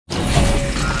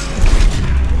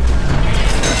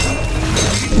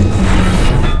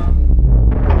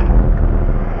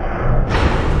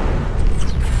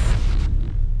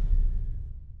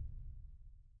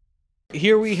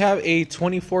here we have a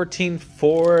 2014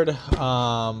 Ford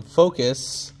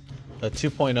Focus, a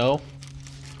 2.0.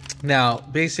 Now,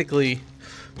 basically,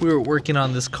 we were working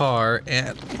on this car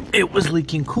and it was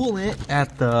leaking coolant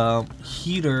at the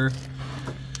heater,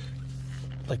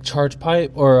 like charge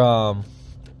pipe, or I'm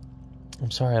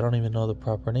sorry, I don't even know the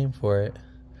proper name for it.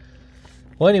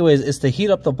 Well, anyways, it's to heat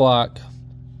up the block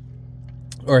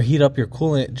or heat up your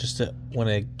coolant just when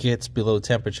it gets below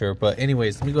temperature. But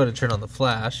anyways, let me go ahead and turn on the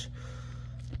flash.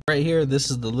 Right here,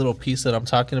 this is the little piece that I'm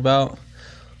talking about.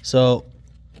 So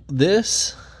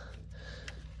this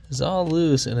is all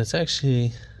loose and it's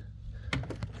actually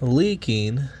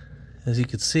leaking. As you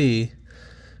can see,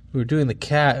 we were doing the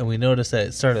cat and we noticed that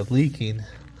it started leaking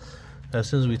as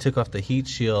soon as we took off the heat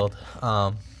shield.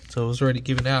 So it was already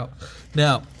giving out.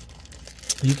 Now,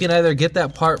 you can either get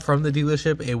that part from the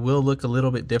dealership, it will look a little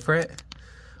bit different,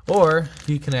 or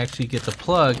you can actually get the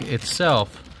plug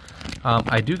itself.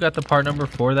 I do got the part number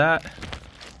for that.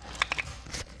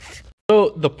 So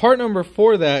the part number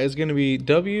for that is going to be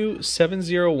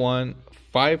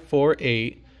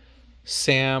W701548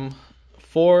 SAM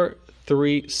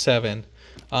 437.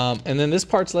 And then this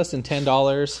part's less than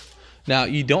 $10. Now,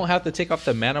 you don't have to take off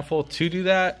the manifold to do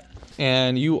that,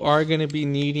 and you are going to be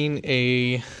needing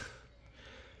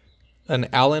an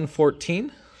Allen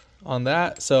 14 on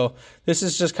that. So this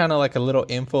is just kind of like a little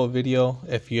info video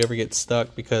if you ever get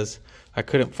stuck, because I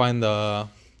couldn't find the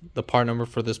part number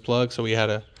for this plug, so we had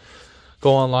to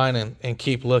go online and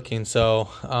keep looking. So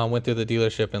went through the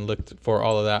dealership and looked for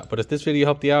all of that. But if this video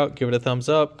helped you out, give it a thumbs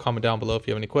up, comment down below if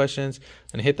you have any questions,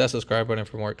 and hit that subscribe button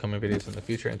for more upcoming videos in the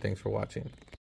future. And thanks for watching.